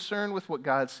not concerned with what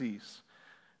God sees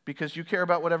because you care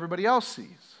about what everybody else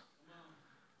sees.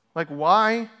 Like,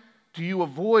 why do you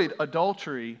avoid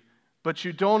adultery, but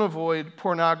you don't avoid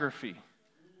pornography?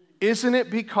 Isn't it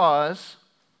because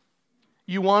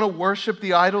you want to worship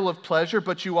the idol of pleasure,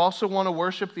 but you also want to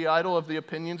worship the idol of the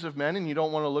opinions of men, and you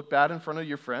don't want to look bad in front of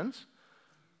your friends?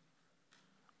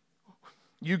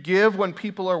 You give when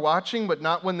people are watching, but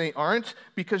not when they aren't,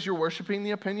 because you're worshiping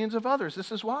the opinions of others.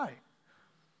 This is why.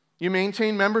 You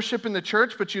maintain membership in the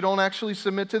church, but you don't actually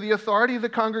submit to the authority of the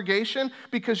congregation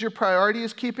because your priority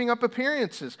is keeping up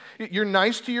appearances. You're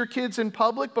nice to your kids in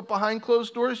public, but behind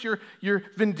closed doors, you're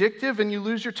vindictive and you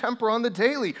lose your temper on the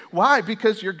daily. Why?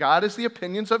 Because your God is the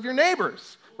opinions of your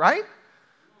neighbors, right?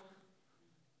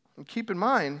 And keep in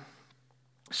mind,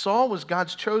 Saul was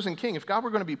God's chosen king. If God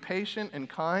were going to be patient and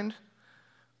kind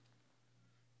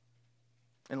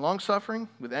and long-suffering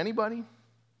with anybody,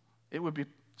 it would be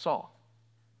Saul.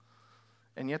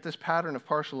 And yet this pattern of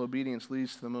partial obedience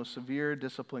leads to the most severe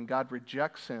discipline. God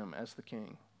rejects him as the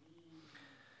king.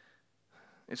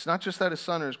 It's not just that his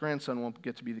son or his grandson won't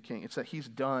get to be the king. It's that he's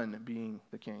done being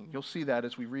the king. You'll see that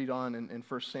as we read on in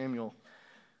 1 Samuel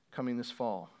coming this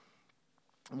fall.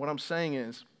 And what I'm saying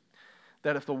is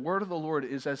that if the word of the Lord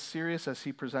is as serious as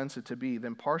he presents it to be,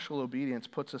 then partial obedience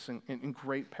puts us in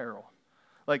great peril.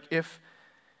 Like if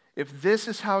this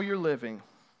is how you're living,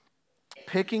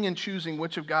 picking and choosing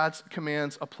which of God's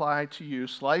commands apply to you,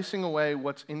 slicing away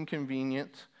what's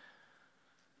inconvenient,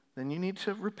 then you need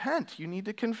to repent. You need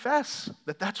to confess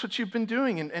that that's what you've been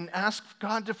doing and ask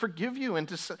God to forgive you and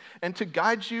to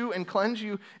guide you and cleanse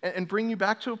you and bring you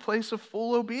back to a place of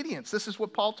full obedience. This is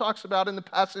what Paul talks about in the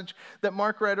passage that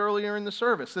Mark read earlier in the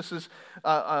service. This is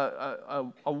a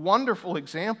wonderful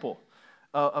example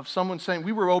of someone saying,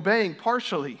 we were obeying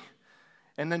partially.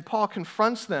 And then Paul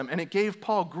confronts them, and it gave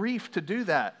Paul grief to do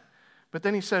that. But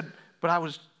then he said, but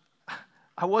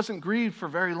I wasn't grieved for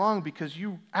very long because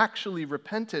you actually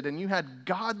repented and you had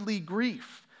godly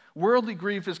grief. Worldly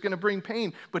grief is going to bring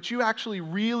pain, but you actually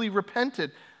really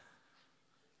repented.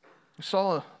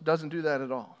 Saul doesn't do that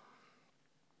at all.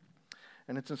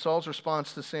 And it's in Saul's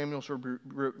response to Samuel's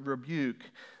rebuke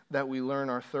that we learn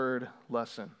our third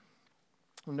lesson.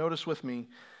 Notice with me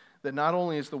that not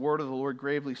only is the word of the Lord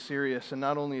gravely serious, and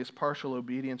not only is partial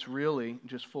obedience really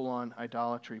just full-on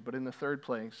idolatry, but in the third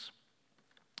place,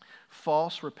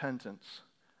 false repentance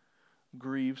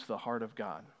grieves the heart of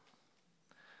God.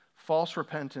 False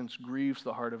repentance grieves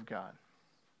the heart of God.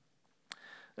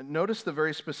 And notice the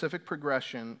very specific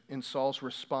progression in Saul's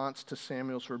response to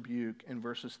Samuel's rebuke in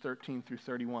verses 13 through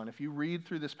 31. If you read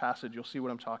through this passage, you'll see what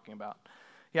I'm talking about.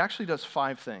 He actually does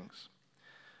 5 things.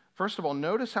 First of all,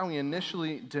 notice how he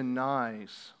initially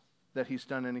denies that he's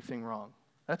done anything wrong.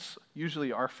 That's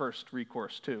usually our first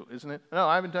recourse too, isn't it? No,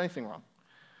 I haven't done anything wrong.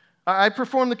 I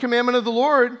perform the commandment of the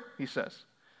Lord, he says.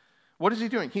 What is he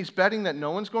doing? He's betting that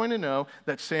no one's going to know,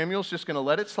 that Samuel's just going to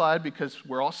let it slide because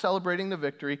we're all celebrating the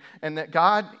victory, and that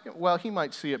God, well, he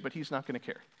might see it, but he's not going to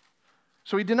care.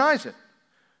 So he denies it.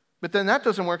 But then that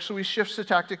doesn't work, so he shifts to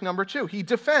tactic number 2. He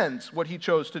defends what he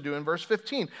chose to do in verse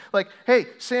 15. Like, hey,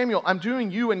 Samuel, I'm doing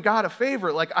you and God a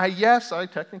favor. Like, I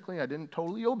didn't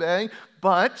totally obey,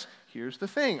 but here's the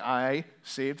thing. I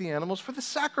saved the animals for the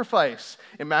sacrifice.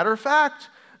 As a matter of fact,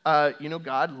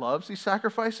 God loves these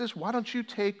sacrifices. Why don't you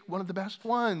take one of the best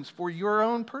ones for your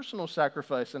own personal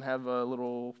sacrifice and have a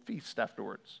little feast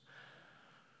afterwards?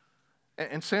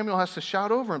 And Samuel has to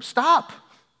shout over him, stop!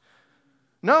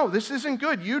 No, this isn't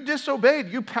good. You disobeyed.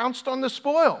 You pounced on the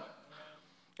spoil.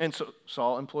 And so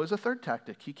Saul employs a third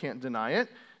tactic. He can't deny it.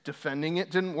 Defending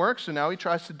it didn't work, so now he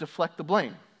tries to deflect the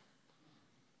blame.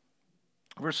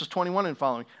 Verses 21 and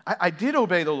following. I did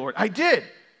obey the Lord. I did.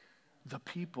 The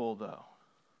people, though.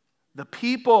 The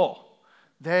people,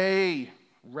 they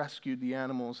rescued the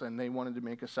animals and they wanted to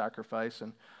make a sacrifice,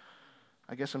 and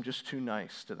I guess I'm just too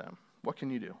nice to them. What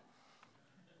can you do?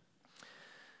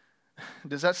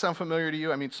 Does that sound familiar to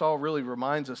you? I mean, Saul really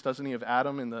reminds us, doesn't he, of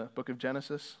Adam in the book of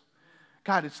Genesis?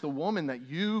 God, it's the woman that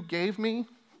you gave me.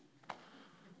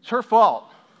 It's her fault.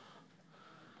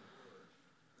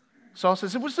 Saul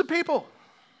says, it was the people.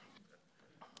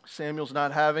 Samuel's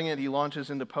not having it. He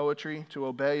launches into poetry. To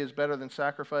obey is better than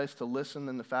sacrifice. To listen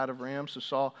than the fat of rams. So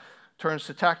Saul turns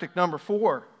to tactic number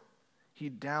 4. He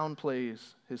downplays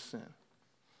his sin.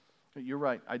 You're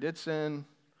right. I did sin.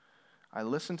 I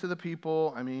listened to the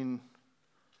people. I mean,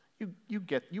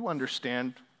 you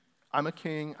understand. I'm a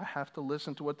king. I have to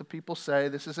listen to what the people say.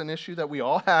 This is an issue that we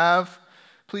all have.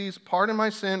 Please pardon my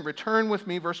sin. Return with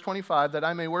me, verse 25, that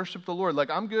I may worship the Lord. Like,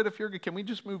 I'm good if you're good. Can we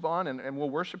just move on and we'll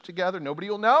worship together? Nobody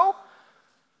will know.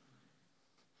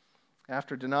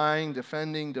 After denying,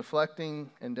 defending, deflecting,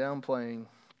 and downplaying,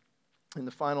 in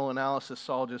the final analysis,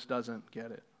 Saul just doesn't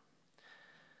get it.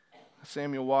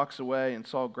 Samuel walks away and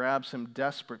Saul grabs him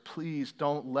desperate. Please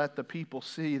don't let the people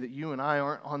see that you and I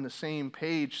aren't on the same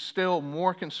page, still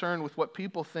more concerned with what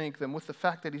people think than with the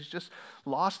fact that he's just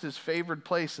lost his favored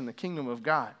place in the kingdom of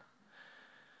God.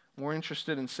 More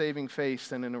interested in saving face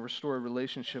than in a restored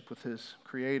relationship with his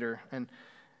Creator. And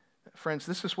friends,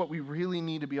 this is what we really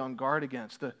need to be on guard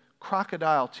against. The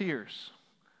crocodile tears,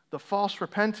 the false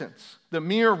repentance, the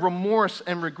mere remorse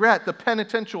and regret, the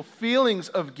penitential feelings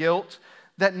of guilt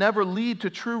that never lead to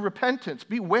true repentance.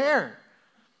 Beware.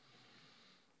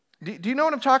 Do you know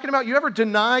what I'm talking about? You ever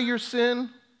deny your sin,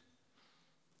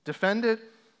 defend it,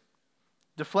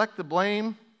 deflect the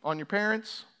blame on your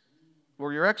parents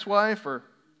or your ex-wife or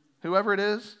whoever it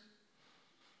is,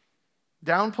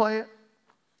 downplay it?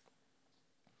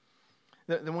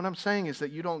 Then what I'm saying is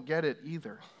that you don't get it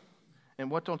either. And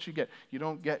what don't you get? You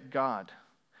don't get God.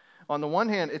 On the one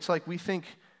hand, it's like we think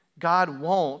God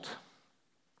won't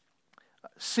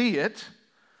see it.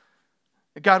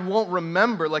 God won't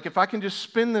remember. Like, if I can just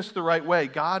spin this the right way,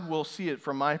 God will see it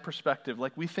from my perspective.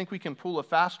 Like, we think we can pull a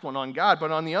fast one on God. But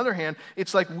on the other hand,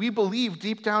 it's like we believe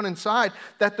deep down inside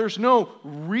that there's no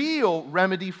real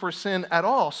remedy for sin at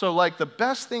all. So, like, the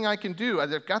best thing I can do,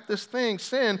 I've got this thing,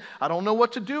 sin, I don't know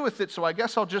what to do with it, so I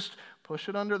guess I'll just push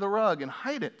it under the rug and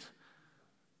hide it.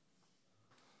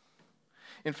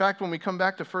 In fact, when we come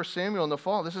back to 1 Samuel in the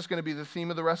fall, this is going to be the theme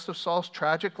of the rest of Saul's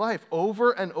tragic life.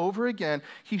 Over and over again,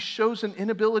 he shows an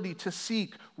inability to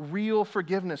seek real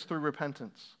forgiveness through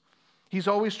repentance. He's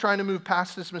always trying to move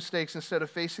past his mistakes instead of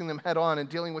facing them head on and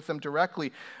dealing with them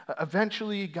directly.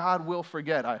 Eventually, God will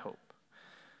forget, I hope.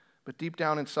 But deep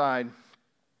down inside,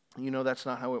 you know that's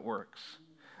not how it works.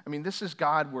 I mean, this is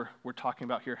God we're talking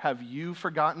about here. Have you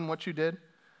forgotten what you did?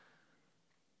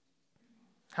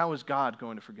 How is God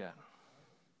going to forget?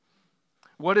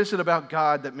 What is it about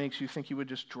God that makes you think he would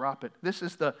just drop it? This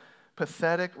is the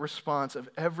pathetic response of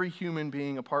every human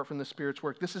being apart from the Spirit's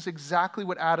work. This is exactly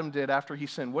what Adam did after he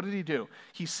sinned. What did he do?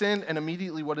 He sinned, and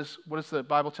immediately what does the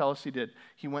Bible tell us he did?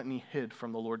 He went and he hid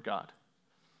from the Lord God.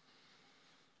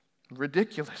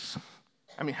 Ridiculous.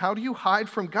 I mean, how do you hide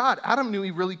from God? Adam knew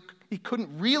he couldn't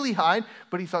really hide,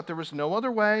 but he thought there was no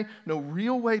other way, no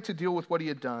real way to deal with what he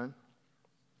had done.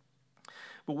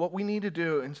 But what we need to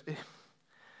do, and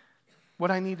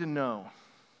what I need to know,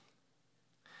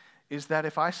 is that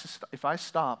if I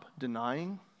stop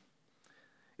denying,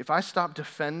 if I stop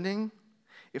defending,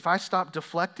 if I stop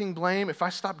deflecting blame, if I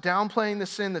stop downplaying the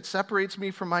sin that separates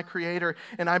me from my Creator,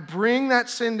 and I bring that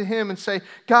sin to him and say,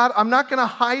 God, I'm not going to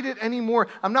hide it anymore.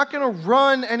 I'm not going to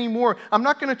run anymore. I'm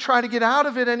not going to try to get out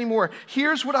of it anymore.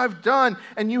 Here's what I've done,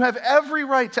 and you have every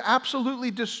right to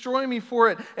absolutely destroy me for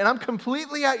it, and I'm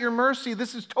completely at your mercy.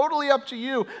 This is totally up to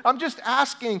you. I'm just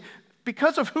asking,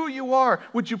 because of who you are,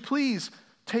 would you please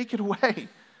take it away?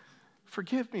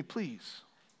 Forgive me, please.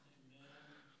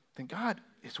 Then God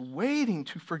is waiting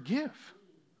to forgive.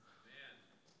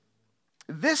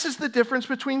 This is the difference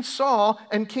between Saul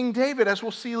and King David, as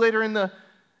we'll see later in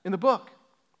the book.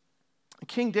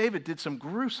 King David did some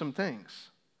gruesome things.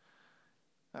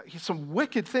 Some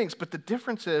wicked things, but the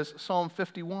difference is Psalm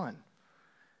 51.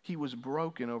 He was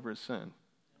broken over his sin.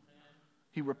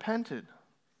 He repented.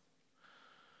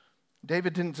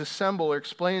 David didn't dissemble or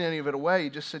explain any of it away.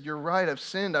 He just said, you're right, I've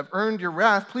sinned. I've earned your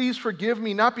wrath. Please forgive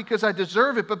me, not because I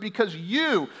deserve it, but because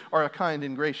you are a kind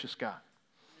and gracious God.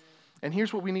 And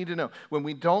here's what we need to know. When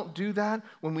we don't do that,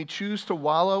 when we choose to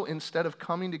wallow instead of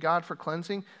coming to God for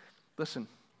cleansing, listen,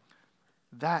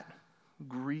 that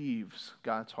grieves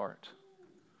God's heart.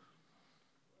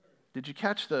 Did you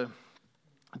catch the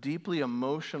deeply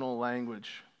emotional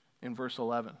language in verse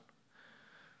 11?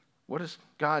 What does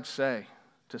God say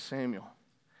to Samuel?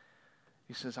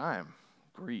 He says, I am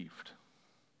grieved.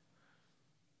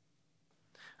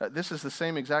 This is the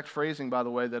same exact phrasing, by the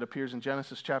way, that appears in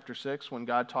Genesis chapter 6 when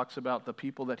God talks about the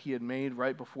people that he had made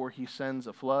right before he sends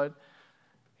a flood.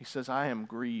 He says, I am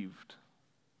grieved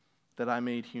that I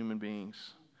made human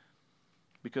beings.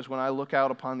 Because when I look out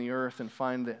upon the earth and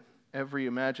find that every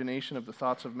imagination of the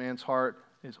thoughts of man's heart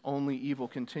is only evil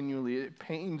continually, it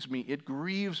pains me, it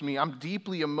grieves me. I'm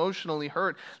deeply emotionally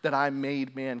hurt that I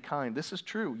made mankind. This is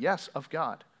true, yes, of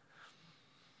God.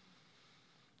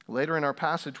 Later in our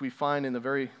passage, we find in the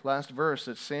very last verse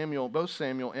that both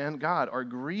Samuel and God are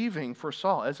grieving for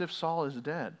Saul as if Saul is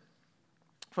dead.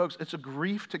 Folks, it's a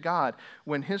grief to God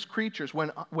when his creatures,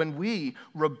 when we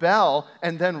rebel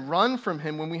and then run from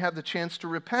him when we have the chance to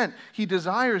repent. He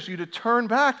desires you to turn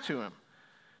back to him,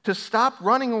 to stop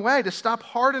running away, to stop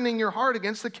hardening your heart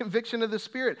against the conviction of the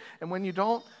Spirit. And when you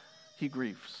don't, he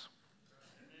grieves.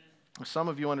 Some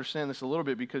of you understand this a little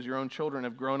bit because your own children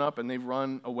have grown up and they've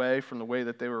run away from the way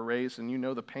that they were raised, and you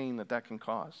know the pain that can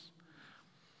cause.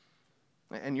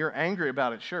 And you're angry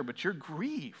about it, sure, but you're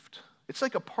grieved. It's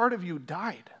like a part of you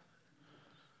died.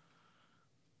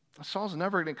 Saul's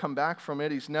never going to come back from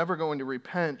it. He's never going to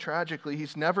repent. Tragically,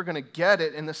 he's never going to get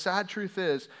it. And the sad truth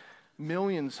is,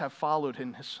 millions have followed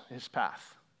in his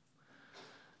path.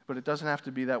 But it doesn't have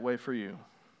to be that way for you.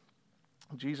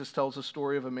 Jesus tells the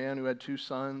story of a man who had 2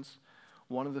 sons.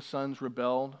 One of the sons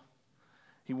rebelled.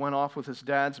 He went off with his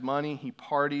dad's money. He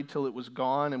partied till it was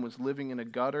gone and was living in a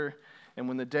gutter. And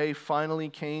when the day finally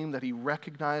came that he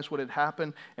recognized what had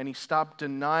happened, and he stopped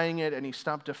denying it, and he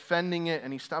stopped defending it,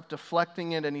 and he stopped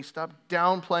deflecting it, and he stopped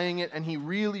downplaying it, and he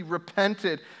really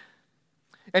repented,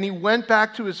 and he went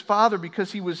back to his father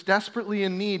because he was desperately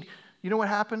in need, you know what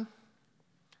happened?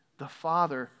 The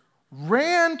father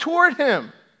ran toward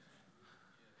him.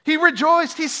 He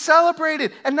rejoiced, he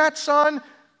celebrated. And that son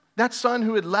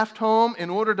who had left home in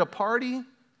order to party,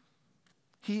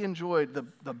 he enjoyed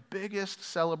the biggest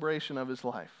celebration of his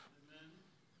life. Amen.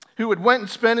 Who had went and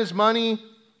spent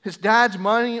his dad's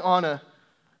money on a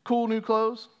cool new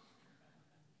clothes.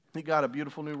 He got a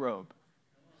beautiful new robe.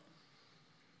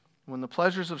 When the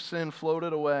pleasures of sin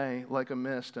floated away like a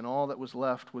mist and all that was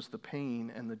left was the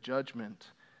pain and the judgment,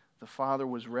 the father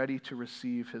was ready to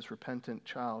receive his repentant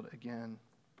child again.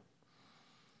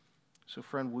 So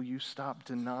friend, will you stop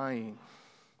denying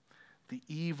the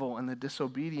evil and the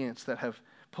disobedience that have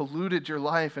polluted your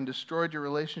life and destroyed your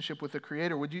relationship with the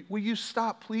Creator? Will you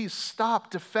stop, please stop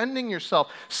defending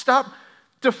yourself. Stop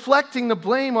deflecting the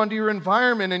blame onto your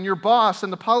environment and your boss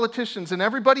and the politicians and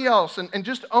everybody else, and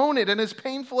just own it. And as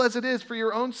painful as it is for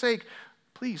your own sake,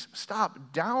 please stop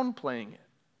downplaying it.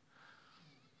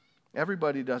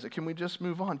 Everybody does it. Can we just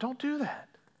move on? Don't do that.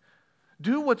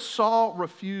 Do what Saul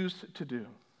refused to do.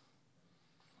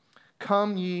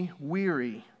 Come ye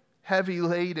weary, heavy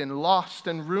laden, lost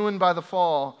and ruined by the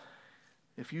fall.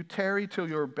 If you tarry till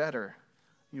you're better,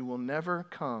 you will never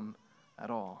come at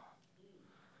all.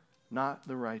 Not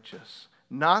the righteous.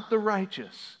 Not the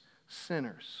righteous.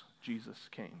 Sinners, Jesus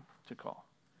came to call.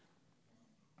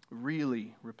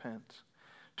 Really repent.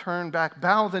 Turn back,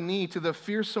 bow the knee to the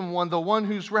fearsome one, the one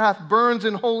whose wrath burns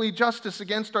in holy justice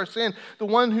against our sin, the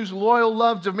one whose loyal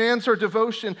love demands our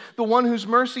devotion, the one whose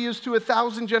mercy is to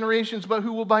 1,000 generations, but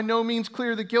who will by no means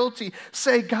clear the guilty.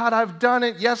 Say, God, I've done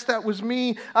it. Yes, that was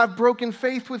me. I've broken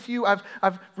faith with you.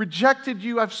 I've rejected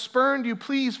you. I've spurned you.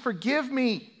 Please forgive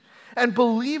me. And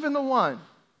believe in the one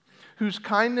whose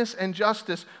kindness and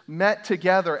justice met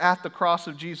together at the cross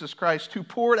of Jesus Christ, who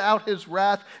poured out his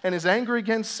wrath and his anger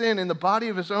against sin in the body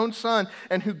of his own Son,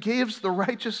 and who gives the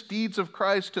righteous deeds of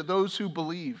Christ to those who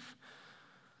believe.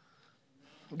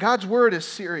 God's word is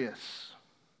serious.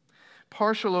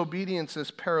 Partial obedience is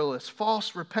perilous.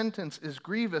 False repentance is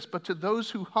grievous. But to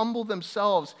those who humble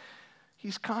themselves,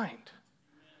 he's kind.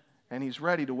 And he's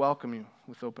ready to welcome you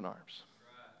with open arms.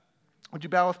 Would you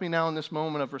bow with me now in this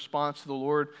moment of response to the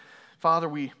Lord? Father,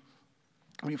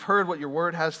 we've heard what your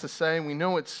word has to say. We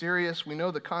know it's serious. We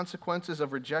know the consequences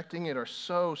of rejecting it are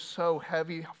so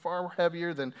heavy, far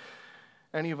heavier than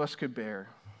any of us could bear.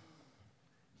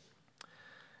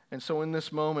 And so in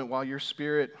this moment, while your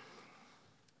Spirit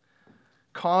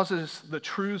causes the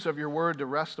truths of your word to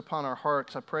rest upon our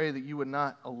hearts, I pray that you would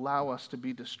not allow us to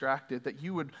be distracted, that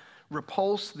you would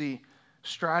repulse the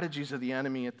strategies of the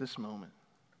enemy at this moment.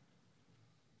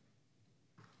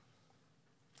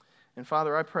 And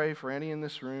Father, I pray for any in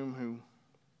this room who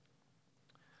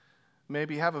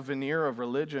maybe have a veneer of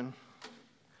religion,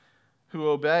 who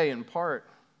obey in part,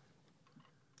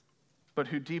 but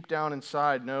who deep down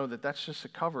inside know that that's just a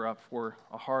cover-up for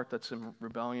a heart that's in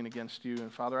rebellion against you.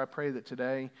 And Father, I pray that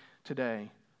today,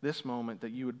 this moment,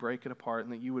 that you would break it apart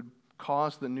and that you would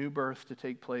cause the new birth to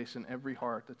take place in every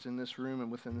heart that's in this room and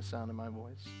within the sound of my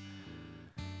voice.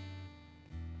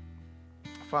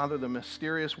 Father, the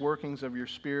mysterious workings of your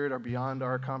Spirit are beyond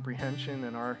our comprehension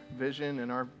and our vision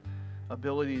and our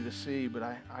ability to see, but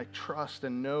I trust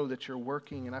and know that you're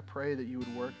working, and I pray that you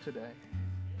would work today.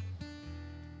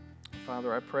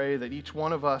 Father, I pray that each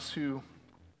one of us who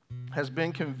has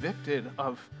been convicted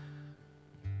of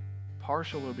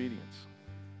partial obedience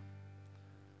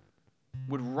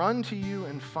would run to you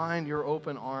and find your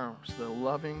open arms, the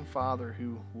loving Father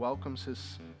who welcomes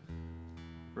his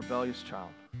rebellious child.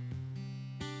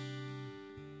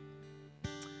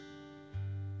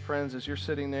 Friends, as you're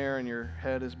sitting there and your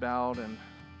head is bowed and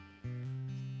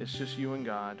it's just you and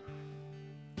God,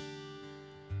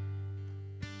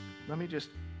 let me just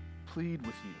plead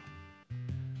with you.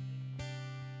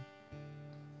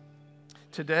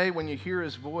 Today, when you hear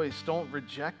his voice, don't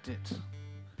reject it.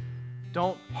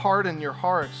 Don't harden your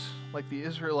hearts like the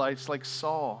Israelites, like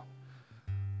Saul.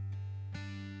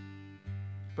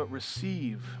 But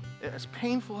receive, as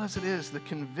painful as it is, the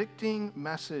convicting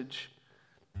message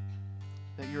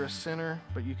that you're a sinner,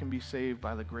 but you can be saved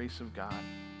by the grace of God.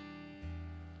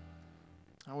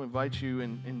 I'll invite you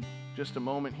in just a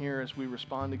moment here as we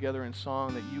respond together in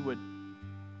song that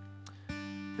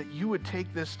you would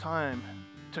take this time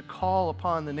to call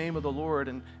upon the name of the Lord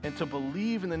and to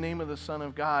believe in the name of the Son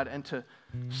of God and to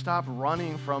stop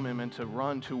running from him and to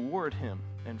run toward him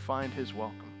and find his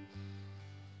welcome.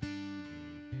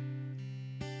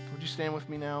 Would you stand with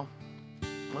me now?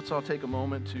 Let's all take a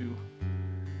moment to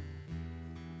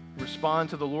respond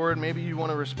to the Lord. Maybe you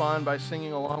want to respond by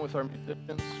singing along with our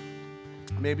musicians.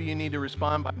 Maybe you need to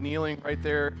respond by kneeling right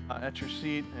there at your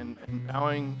seat and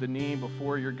bowing the knee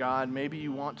before your God. Maybe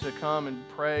you want to come and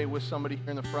pray with somebody here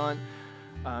in the front.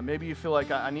 Maybe you feel like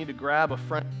I need to grab a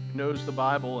friend who knows the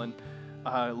Bible and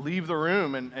leave the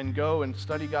room and go and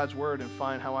study God's Word and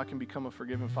find how I can become a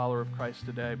forgiven follower of Christ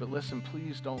today. But listen,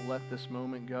 please don't let this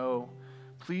moment go.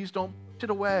 Please don't put it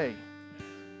away.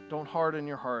 Don't harden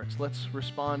your hearts. Let's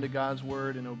respond to God's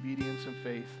Word in obedience and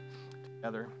faith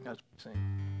together as we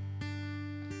sing.